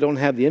Spirit if I don't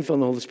have the infilling of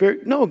the Holy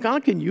Spirit? No,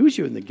 God can use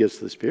you in the gifts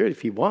of the Spirit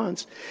if He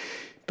wants.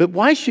 But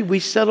why should we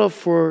settle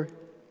for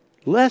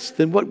less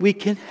than what we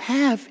can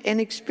have and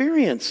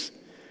experience?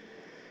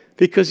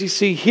 Because you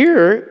see,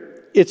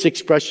 here it's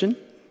expression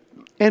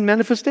and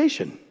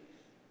manifestation.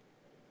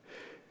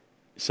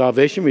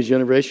 Salvation,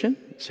 regeneration,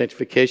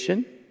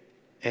 sanctification,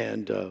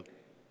 and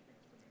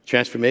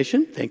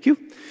transformation. Thank you.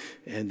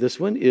 And this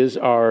one is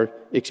our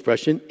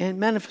expression and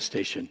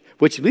manifestation,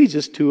 which leads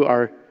us to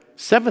our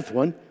seventh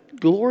one,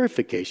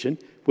 glorification,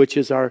 which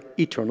is our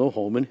eternal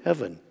home in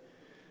heaven.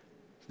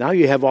 Now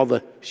you have all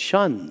the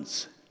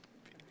shuns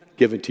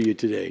given to you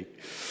today.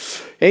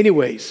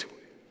 Anyways,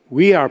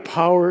 we are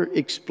power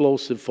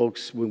explosive,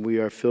 folks, when we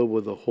are filled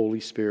with the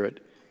Holy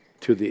Spirit,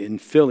 to the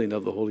infilling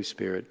of the Holy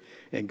Spirit.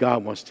 And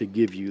God wants to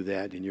give you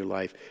that in your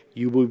life.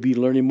 You will be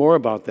learning more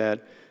about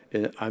that,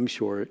 I'm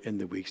sure, in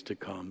the weeks to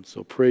come.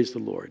 So praise the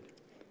Lord.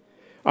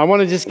 I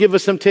want to just give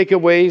us some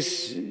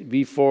takeaways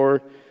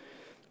before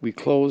we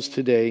close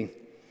today.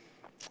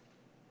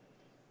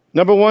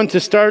 Number one, to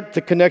start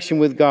the connection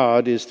with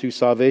God is through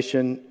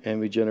salvation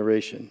and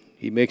regeneration.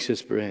 He makes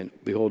us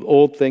behold,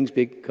 old things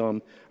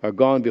are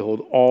gone.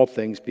 Behold, all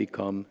things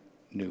become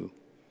new.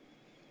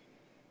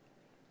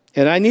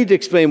 And I need to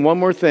explain one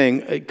more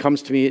thing. It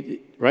comes to me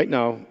right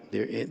now.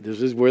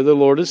 This is where the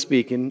Lord is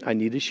speaking. I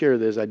need to share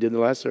this. I did in the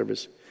last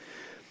service.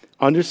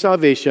 Under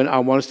salvation, I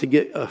want us to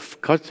get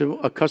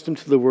accustomed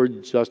to the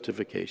word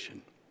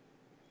justification.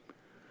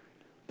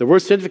 The word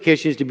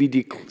sanctification is to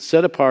be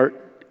set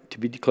apart, to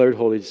be declared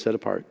holy, to set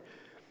apart.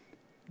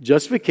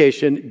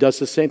 Justification does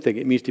the same thing.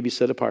 It means to be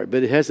set apart,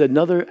 but it has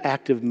another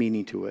active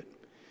meaning to it.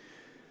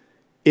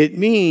 It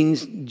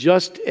means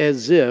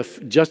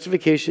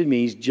justification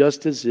means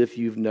just as if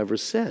you've never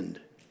sinned.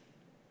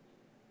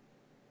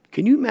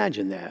 Can you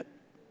imagine that?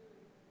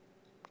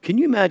 Can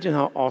you imagine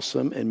how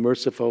awesome and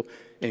merciful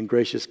and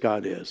gracious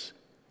God is?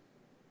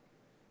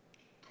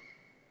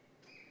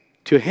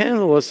 To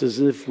handle us as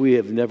if we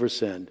have never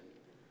sinned.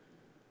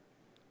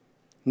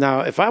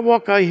 Now, if I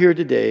walk out here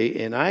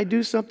today and I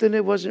do something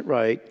that wasn't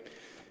right,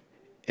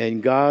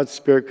 and God's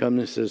Spirit comes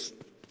and says,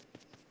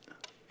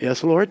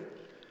 yes, Lord,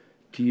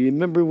 do you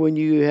remember when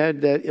you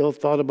had that ill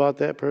thought about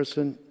that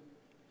person?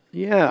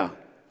 Yeah.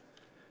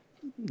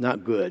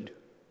 Not good.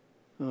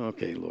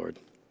 Okay, Lord.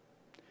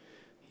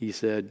 He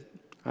said,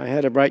 I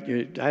had to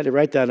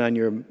write that on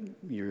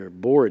your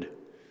board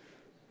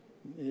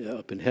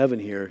up in heaven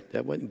here.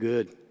 That wasn't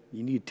good.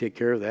 You need to take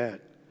care of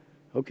that.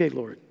 Okay,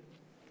 Lord.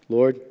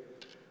 Lord,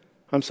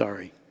 I'm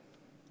sorry.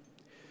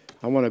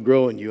 I want to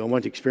grow in you. I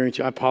want to experience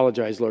you. I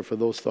apologize, Lord, for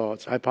those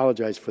thoughts. I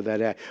apologize for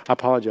that act. I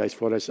apologize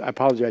for what I said. I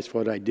apologize for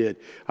what I did.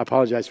 I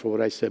apologize for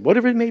what I said.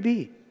 Whatever it may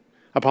be.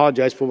 I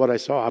apologize for what I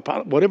saw.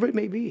 Whatever it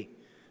may be.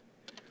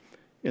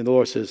 And the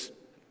Lord says,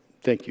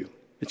 thank you.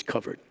 It's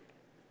covered.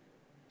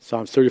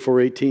 Psalms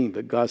 34:18,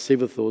 but God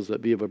saveth those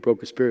that be of a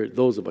broken spirit,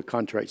 those of a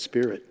contrite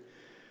spirit.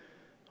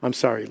 I'm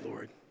sorry,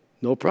 Lord.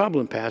 No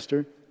problem,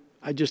 Pastor.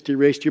 I just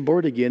erased your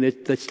board again.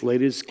 The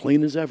slate is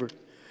clean as ever.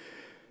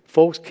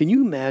 Folks, can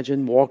you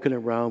imagine walking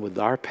around with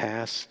our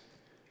past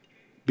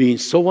being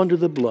so under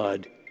the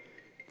blood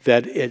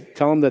that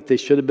tell them that they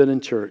should have been in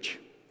church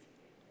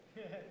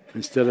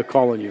instead of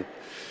calling you?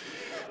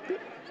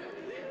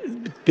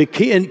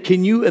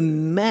 Can you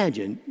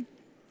imagine?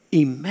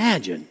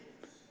 Imagine.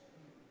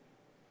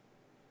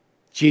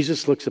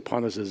 Jesus looks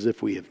upon us as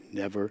if we have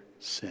never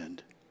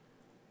sinned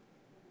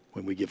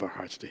when we give our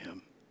hearts to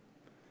Him.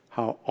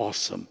 How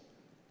awesome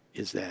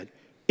is that?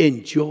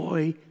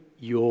 Enjoy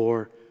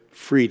your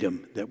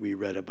freedom that we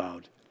read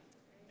about.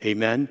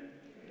 Amen?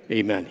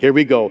 Amen. Here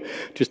we go.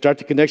 To start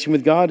the connection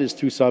with God is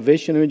through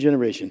salvation and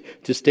regeneration.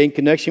 To stay in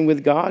connection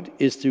with God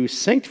is through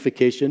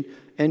sanctification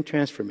and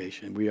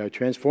transformation. We are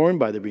transformed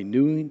by the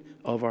renewing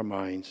of our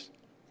minds.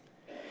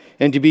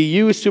 And to be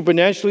used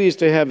supernaturally is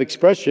to have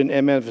expression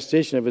and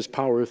manifestation of his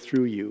power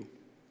through you.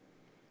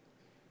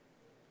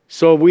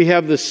 So we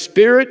have the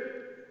Spirit,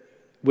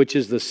 which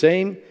is the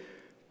same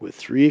with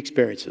 3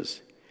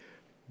 experiences.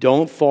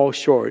 Don't fall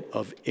short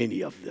of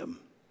any of them.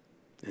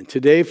 And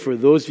today, for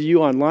those of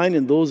you online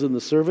and those in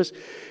the service,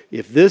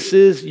 if this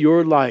is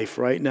your life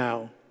right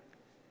now,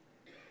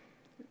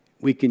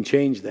 we can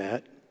change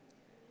that.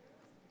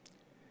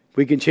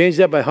 We can change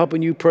that by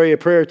helping you pray a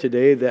prayer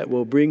today that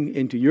will bring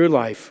into your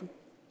life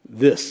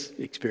this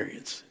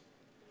experience.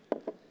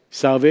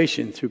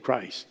 Salvation through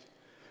Christ.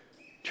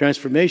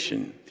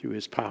 Transformation through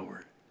his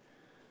power.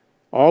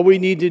 All we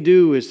need to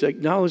do is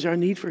acknowledge our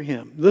need for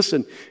him.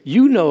 Listen,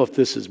 you know if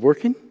this is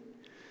working.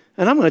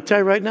 And I'm going to tell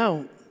you right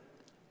now,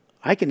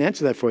 I can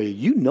answer that for you.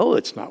 You know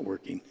it's not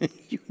working.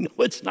 You know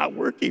it's not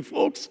working,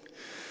 folks.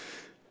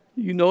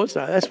 You know it's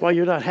not. That's why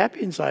you're not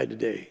happy inside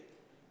today.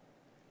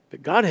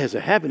 But God has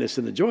a happiness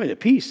and a joy and a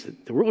peace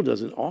that the world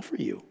doesn't offer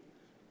you,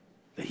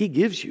 that he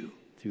gives you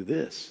through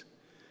this.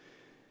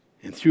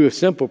 And through a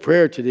simple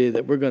prayer today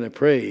that we're going to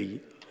pray,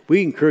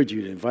 we encourage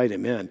you to invite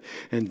him in.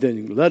 And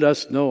then let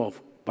us know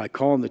by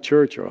calling the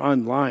church or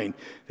online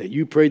that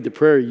you prayed the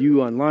prayer,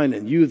 you online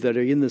and you that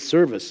are in the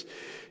service.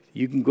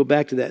 You can go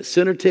back to that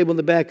center table in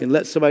the back and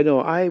let somebody know,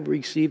 I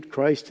received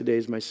Christ today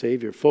as my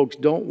Savior. Folks,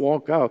 don't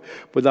walk out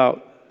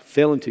without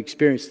failing to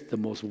experience the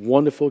most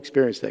wonderful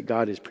experience that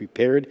God has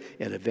prepared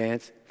in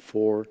advance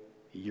for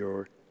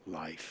your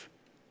life.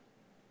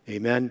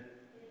 Amen?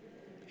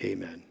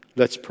 Amen.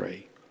 Let's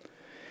pray.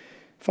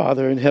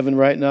 Father in heaven,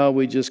 right now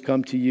we just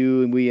come to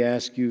you and we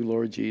ask you,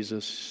 Lord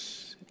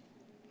Jesus,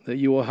 that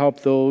you will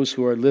help those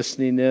who are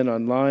listening in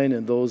online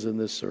and those in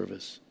this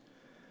service.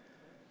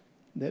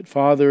 That,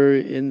 Father,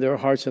 in their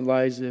hearts and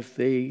lives, if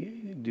they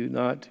do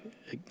not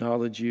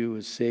acknowledge you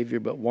as Savior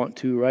but want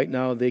to, right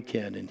now they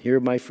can. And here,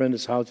 my friend,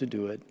 is how to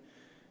do it.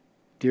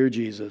 Dear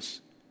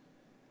Jesus,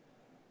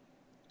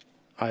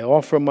 I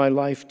offer my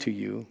life to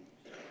you.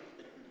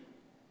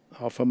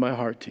 I offer my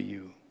heart to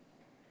you.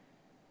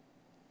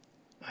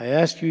 I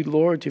ask you,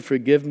 Lord, to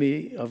forgive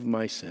me of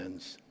my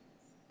sins.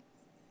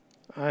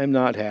 I'm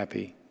not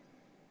happy.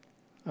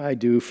 I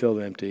do feel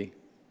empty.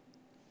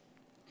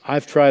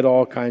 I've tried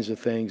all kinds of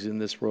things in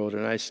this world,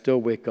 and I still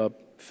wake up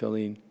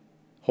feeling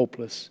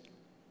hopeless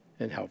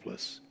and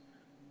helpless.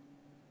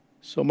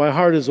 So my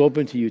heart is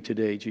open to you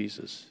today,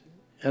 Jesus,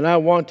 and I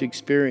want to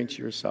experience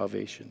your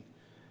salvation.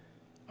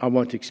 I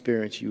want to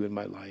experience you in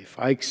my life.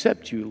 I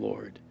accept you,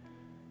 Lord,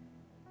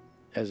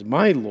 as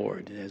my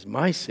Lord and as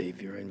my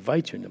Savior. I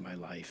invite you into my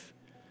life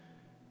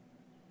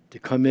to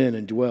come in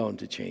and dwell and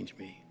to change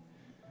me.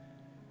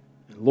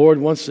 Lord,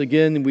 once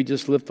again, we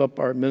just lift up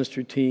our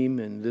ministry team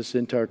and this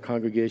entire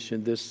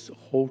congregation, this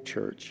whole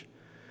church.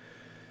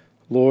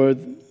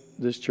 Lord,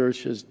 this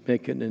church is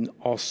making an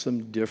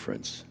awesome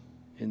difference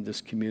in this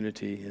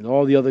community. And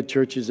all the other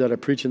churches that are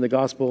preaching the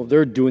gospel,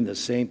 they're doing the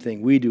same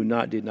thing. We do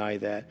not deny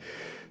that.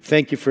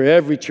 Thank you for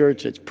every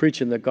church that's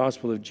preaching the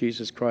gospel of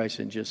Jesus Christ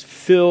and just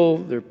fill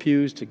their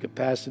pews to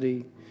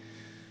capacity.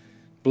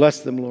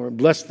 Bless them, Lord.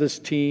 Bless this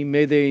team.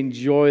 May they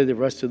enjoy the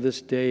rest of this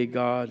day,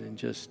 God, and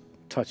just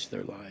touch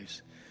their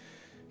lives.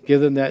 Give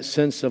them that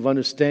sense of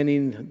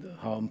understanding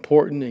how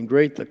important and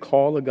great the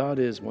call of God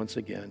is once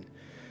again.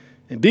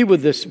 And be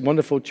with this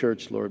wonderful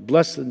church, Lord.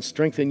 Bless and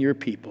strengthen your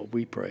people,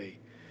 we pray.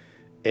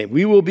 And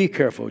we will be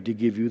careful to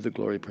give you the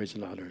glory, praise,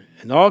 and honor.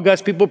 And all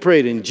God's people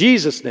prayed in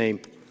Jesus'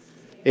 name.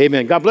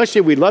 Amen. God bless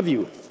you. We love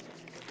you.